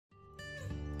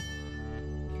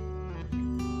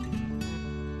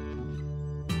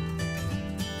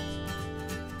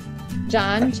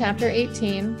John chapter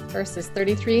 18, verses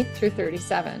 33 through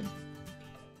 37.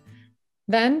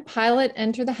 Then Pilate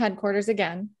entered the headquarters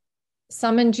again,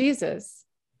 summoned Jesus,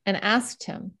 and asked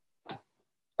him,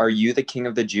 "Are you the king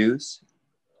of the Jews?"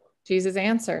 Jesus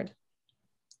answered,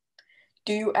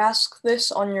 "Do you ask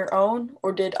this on your own,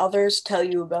 or did others tell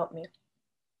you about me?"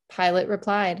 Pilate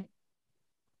replied,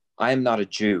 "I am not a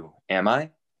Jew, am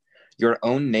I? Your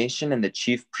own nation and the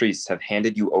chief priests have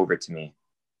handed you over to me.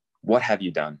 What have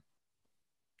you done?"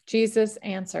 Jesus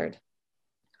answered,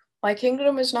 "My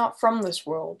kingdom is not from this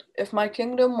world. If my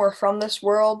kingdom were from this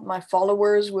world, my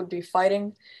followers would be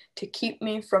fighting to keep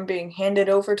me from being handed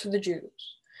over to the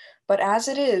Jews. But as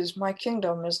it is, my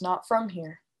kingdom is not from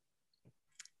here."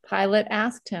 Pilate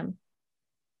asked him,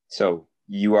 "So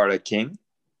you are a king?"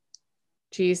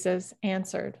 Jesus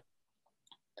answered,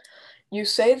 "You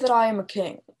say that I am a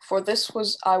king, for this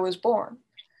I was born,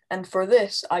 and for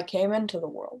this I came into the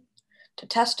world, to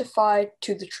testify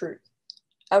to the truth.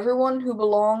 Everyone who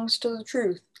belongs to the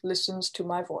truth listens to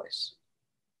my voice."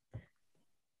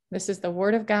 This is the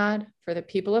word of God for the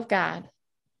people of God.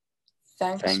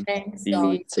 Thanks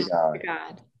be to God.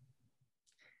 God.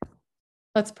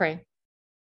 Let's pray.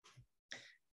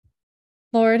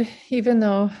 Lord, even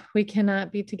though we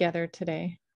cannot be together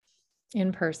today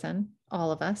in person,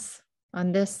 all of us,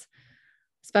 on this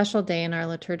special day in our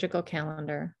liturgical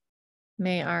calendar,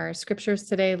 may our scriptures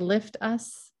today lift in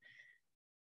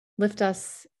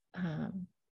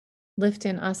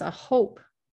us a hope,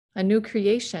 a new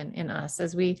creation in us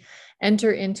as we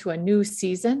enter into a new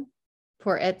season.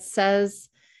 For it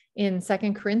says in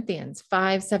 2 Corinthians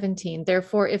 5:17,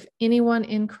 therefore, if anyone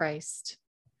is in Christ,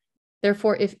 the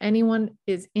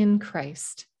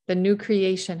new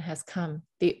creation has come.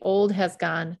 The old has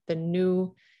gone, the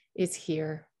new is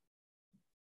here.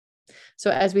 So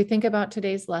as we think about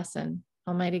today's lesson,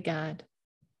 Almighty God,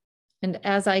 and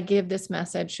as I give this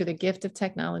message through the gift of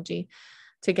technology,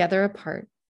 together apart,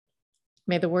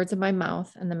 may the words of my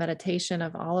mouth and the meditation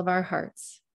of all of our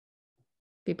hearts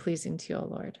be pleasing to you, O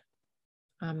Lord.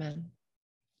 Amen.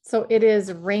 So it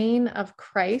is Reign of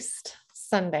Christ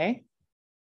Sunday.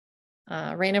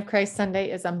 Reign of Christ Sunday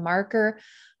is a marker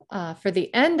for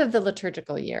the end of the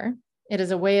liturgical year. It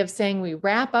is a way of saying we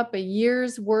wrap up a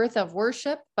year's worth of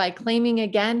worship by claiming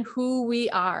again who we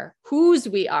are, whose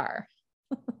we are,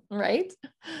 right?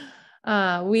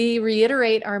 We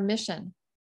reiterate our mission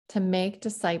to make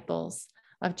disciples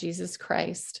of Jesus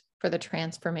Christ for the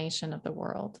transformation of the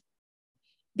world.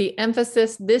 The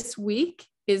emphasis this week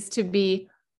is to be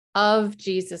of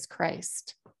Jesus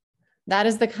Christ. That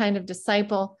is the kind of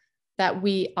disciple that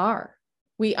we are.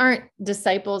 We aren't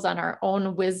disciples on our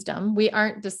own wisdom. We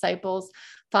aren't disciples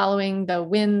following the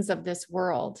winds of this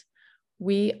world.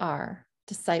 We are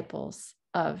disciples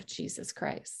of Jesus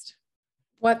Christ.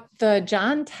 What the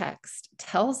John text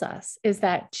tells us is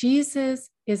that Jesus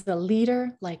is the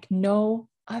leader like no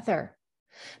other.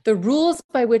 The rules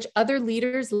by which other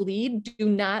leaders lead do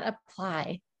not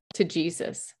apply to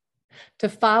Jesus. To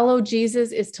follow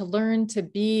Jesus is to learn to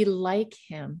be like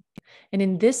him. And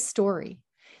in this story,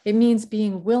 it means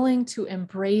being willing to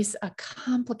embrace a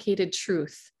complicated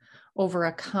truth over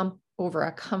a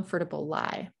comfortable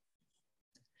lie.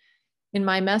 In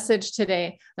my message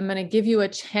today, I'm going to give you a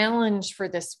challenge for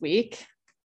this week.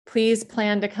 Please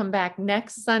plan to come back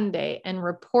next Sunday and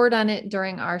report on it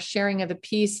during our sharing of the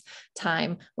peace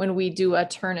time when we do a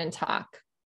turn and talk.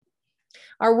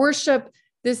 Our worship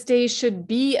this day should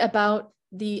be about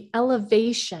the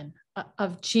elevation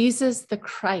of Jesus the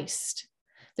Christ.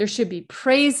 There should be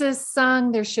praises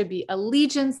sung. There should be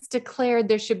allegiance declared.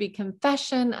 There should be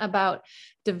confession about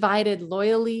divided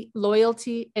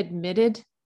loyalty admitted.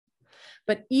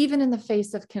 But even in the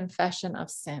face of confession of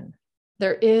sin,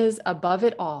 there is above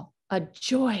it all a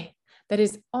joy that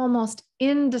is almost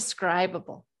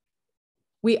indescribable.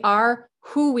 We are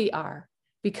who we are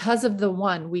because of the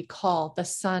one we call the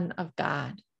Son of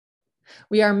God.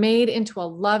 We are made into a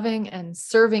loving and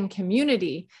serving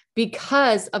community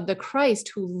because of the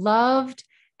Christ who loved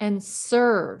and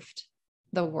served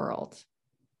the world.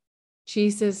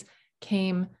 Jesus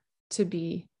came to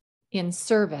be in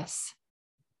service,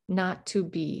 not to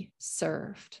be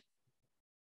served.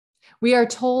 We are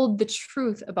told the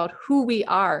truth about who we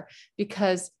are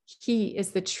because he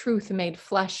is the truth made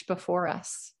flesh before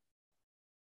us.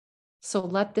 So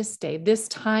let this day, this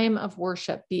time of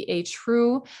worship, be a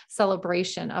true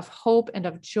celebration of hope and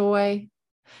of joy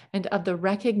and of the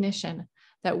recognition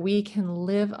that we can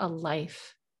live a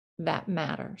life that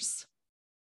matters.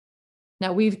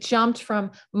 Now, we've jumped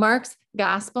from Mark's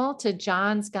gospel to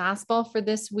John's gospel for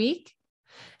this week.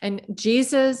 And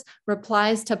Jesus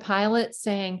replies to Pilate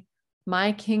saying,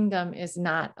 My kingdom is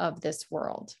not of this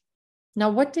world. Now,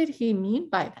 what did he mean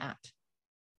by that?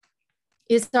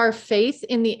 Is our faith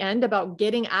in the end about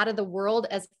getting out of the world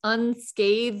as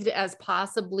unscathed as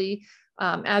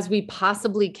we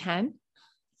possibly can?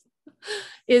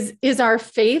 Is our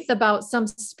faith about some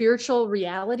spiritual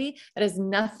reality that has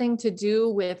nothing to do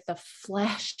with the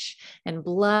flesh and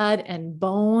blood and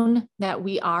bone that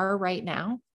we are right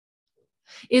now?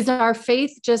 Is our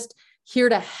faith just here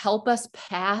to help us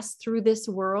pass through this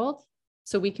world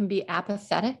so we can be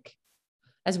apathetic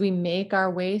as we make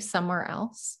our way somewhere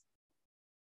else?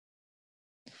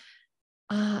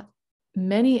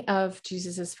 Many of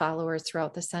Jesus's followers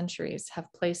throughout the centuries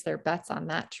have placed their bets on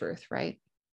that truth, right?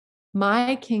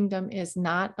 My kingdom is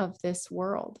not of this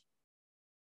world.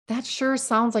 That sure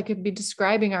sounds like it'd be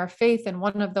describing our faith in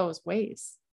one of those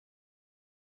ways.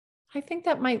 I think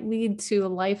that might lead to a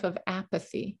life of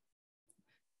apathy.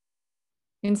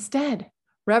 Instead,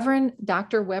 Reverend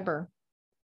Dr. Weber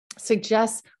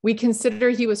suggests we consider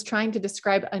he was trying to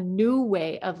describe a new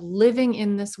way of living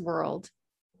in this world,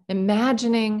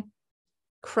 imagining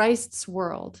Christ's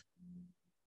world,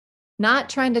 not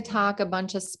trying to talk a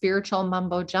bunch of spiritual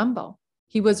mumbo jumbo.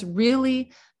 He was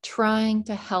really trying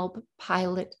to help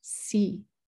Pilate see.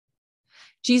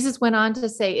 Jesus went on to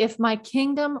say, if my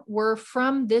kingdom were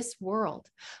from this world,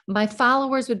 my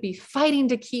followers would be fighting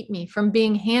to keep me from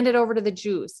being handed over to the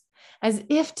Jews. As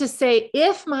if to say,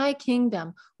 if my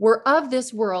kingdom were of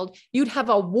this world, you'd have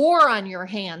a war on your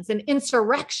hands, an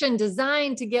insurrection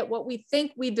designed to get what we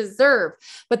think we deserve.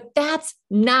 But that's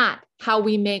not how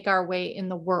we make our way in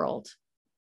the world.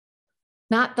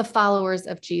 Not the followers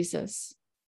of Jesus.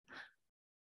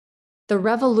 The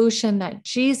revolution that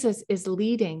Jesus is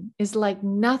leading is like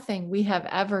nothing we have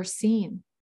ever seen.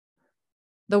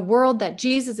 The world that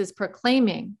Jesus is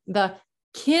proclaiming, the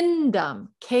kingdom,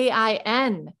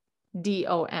 Kindom,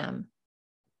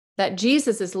 that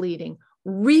Jesus is leading,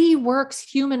 reworks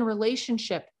human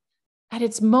relationship at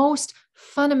its most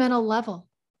fundamental level.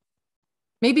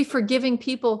 Maybe forgiving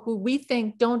people who we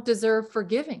think don't deserve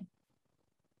forgiving.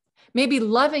 Maybe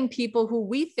loving people who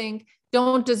we think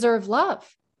don't deserve love.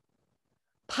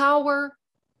 Power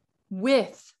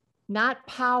with, not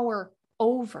power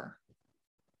over.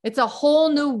 It's a whole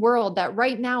new world that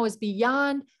right now is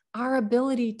beyond our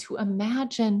ability to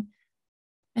imagine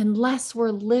unless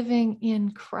we're living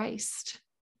in Christ.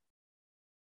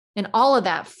 And all of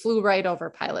that flew right over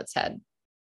Pilate's head.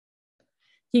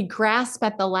 He grasped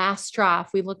at the last straw,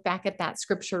 if we look back at that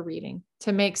scripture reading,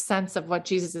 to make sense of what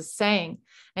Jesus is saying.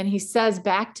 And he says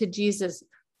back to Jesus,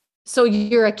 so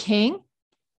you're a king?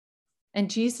 And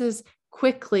Jesus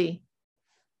quickly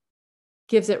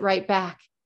gives it right back.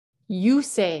 You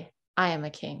say, I am a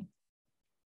king.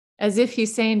 As if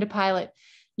he's saying to Pilate,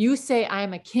 you say I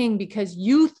am a king because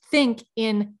you think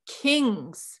in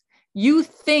kings. You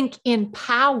think in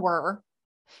power.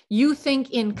 You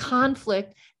think in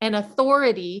conflict and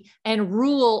authority and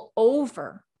rule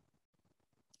over.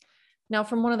 Now,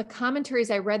 from one of the commentaries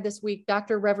I read this week,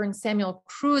 Dr. Reverend Samuel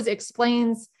Cruz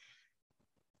explains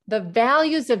the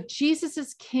values of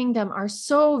Jesus's kingdom are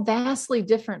so vastly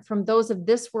different from those of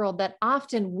this world that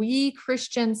often we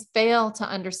Christians fail to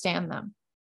understand them.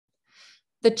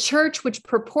 The church, which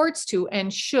purports to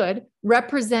and should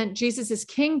represent Jesus's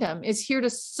kingdom, is here to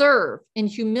serve in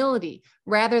humility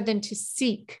rather than to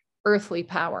seek earthly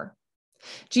power.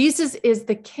 Jesus is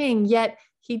the king, yet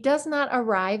he does not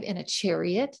arrive in a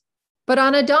chariot, but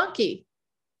on a donkey.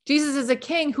 Jesus is a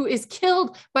king who is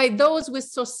killed by those with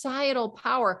societal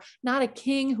power, not a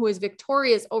king who is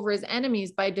victorious over his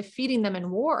enemies by defeating them in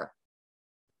war.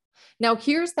 Now,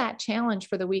 here's that challenge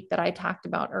for the week that I talked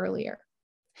about earlier.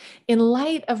 In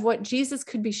light of what Jesus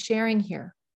could be sharing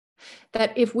here,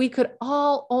 that if we could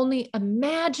all only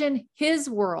imagine his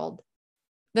world,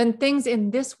 then things in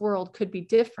this world could be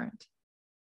different.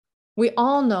 We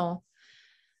all know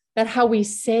that how we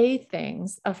say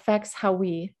things affects how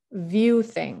we view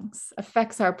things,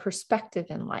 affects our perspective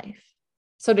in life.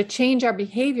 So to change our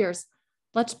behaviors,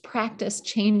 let's practice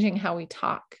changing how we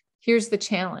talk. Here's the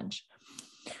challenge.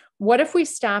 What if we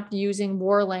stopped using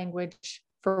war language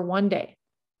for one day?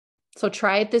 So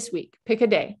try it this week. Pick a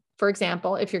day. For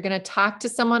example, if you're going to talk to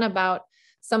someone about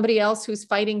somebody else who's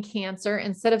fighting cancer,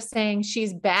 instead of saying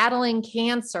she's battling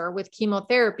cancer with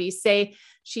chemotherapy, say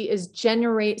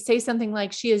something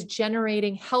like she is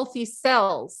generating healthy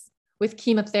cells with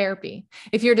chemotherapy.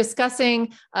 If you're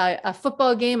discussing a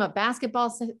football game, a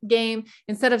basketball game,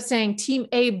 instead of saying team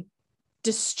A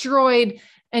destroyed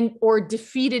or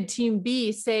defeated team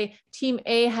B, say team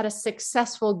A had a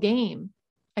successful game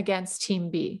against team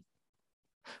B.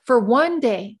 For one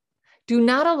day, Do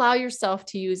not allow yourself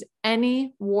to use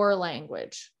any war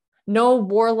language, no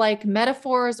warlike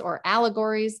metaphors or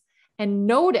allegories, and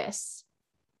notice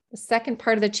the second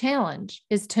part of the challenge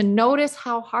is to notice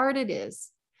how hard it is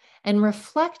and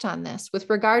reflect on this with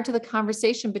regard to the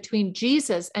conversation between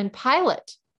Jesus and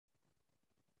Pilate.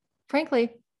 Frankly,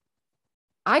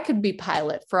 I could be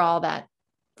Pilate for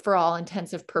all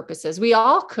intensive purposes. We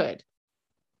all could,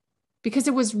 because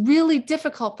it was really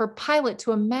difficult for Pilate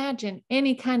to imagine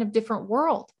any kind of different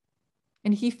world.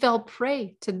 And he fell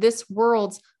prey to this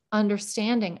world's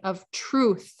understanding of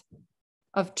truth,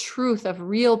 of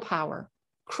real power,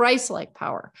 Christ-like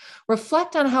power.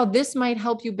 Reflect on how this might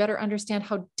help you better understand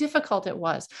how difficult it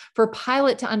was for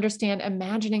Pilate to understand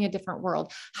imagining a different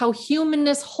world, how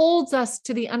humanness holds us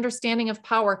to the understanding of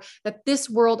power that this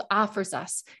world offers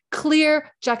us, clear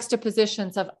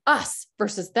juxtapositions of us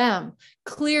versus them,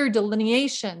 clear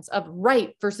delineations of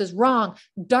right versus wrong,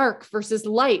 dark versus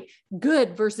light,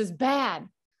 good versus bad.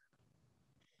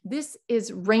 This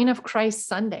is Reign of Christ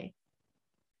Sunday.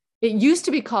 It used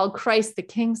to be called Christ the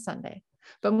King Sunday.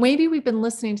 But maybe we've been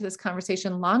listening to this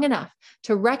conversation long enough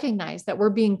to recognize that we're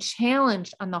being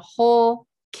challenged on the whole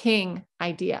king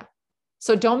idea.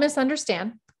 So don't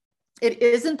misunderstand. It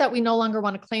isn't that we no longer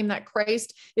want to claim that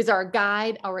Christ is our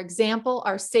guide, our example,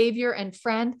 our savior and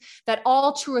friend, that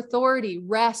all true authority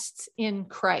rests in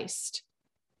Christ.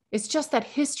 It's just that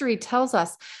history tells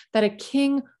us that a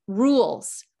king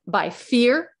rules by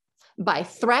fear, by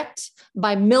threat,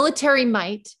 by military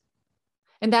might,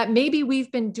 and that maybe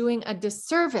we've been doing a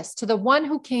disservice to the one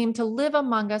who came to live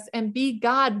among us and be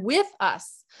God with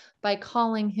us by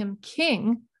calling him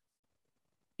king.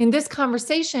 In this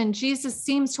conversation, Jesus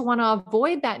seems to want to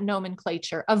avoid that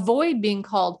nomenclature, avoid being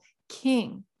called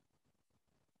king.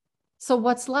 So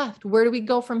what's left? Where do we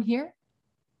go from here?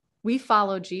 We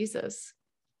follow Jesus.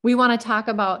 We want to talk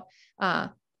about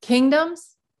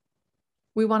kingdoms.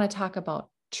 We want to talk about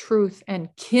truth and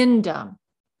kingdom.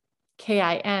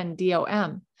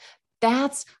 Kindom.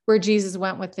 That's where Jesus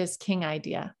went with this king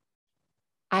idea.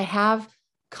 I have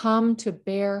come to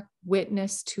bear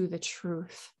witness to the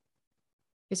truth,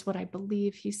 is what I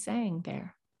believe he's saying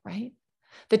there, right?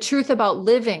 The truth about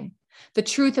living, the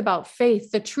truth about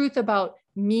faith, the truth about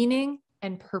meaning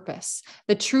and purpose,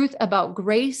 the truth about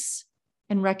grace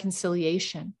and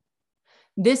reconciliation.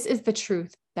 This is the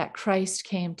truth that Christ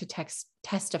came to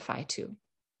testify to.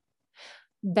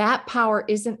 That power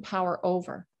isn't power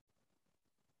over,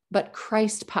 but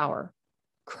Christ power.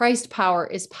 Christ power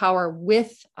is power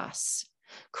with us.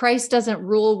 Christ doesn't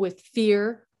rule with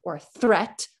fear or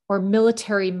threat or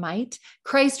military might.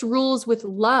 Christ rules with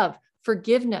love,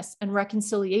 forgiveness, and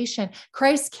reconciliation.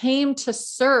 Christ came to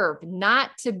serve,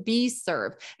 not to be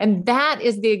served. And that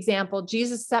is the example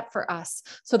Jesus set for us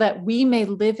so that we may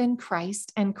live in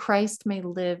Christ and Christ may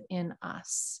live in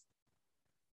us.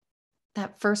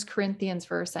 That 1 Corinthians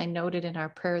verse I noted in our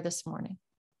prayer this morning,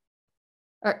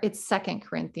 or it's 2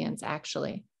 Corinthians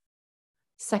actually.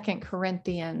 2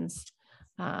 Corinthians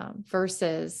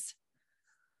verses,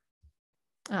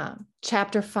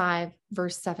 chapter 5,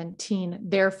 verse 17.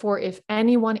 Therefore, if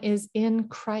anyone is in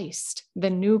Christ, the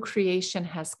new creation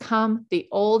has come, the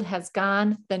old has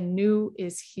gone, the new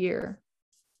is here,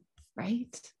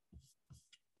 right?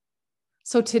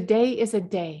 So today is a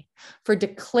day for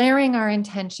declaring our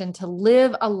intention to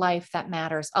live a life that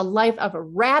matters, a life of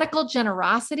radical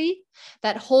generosity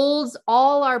that holds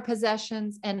all our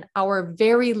possessions and our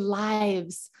very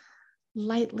lives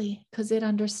lightly because it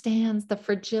understands the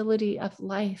fragility of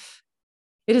life.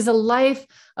 It is a life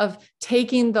of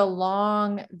taking the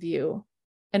long view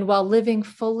and while living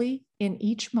fully in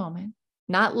each moment,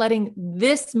 not letting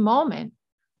this moment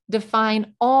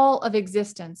define all of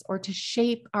existence or to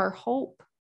shape our hope.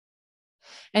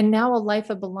 And now a life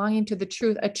of belonging to the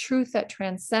truth, a truth that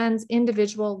transcends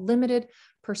individual limited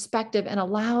perspective and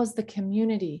allows the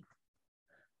community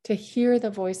to hear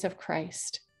the voice of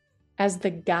Christ as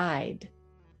the guide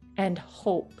and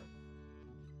hope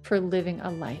for living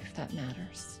a life that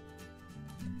matters.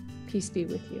 Peace be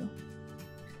with you.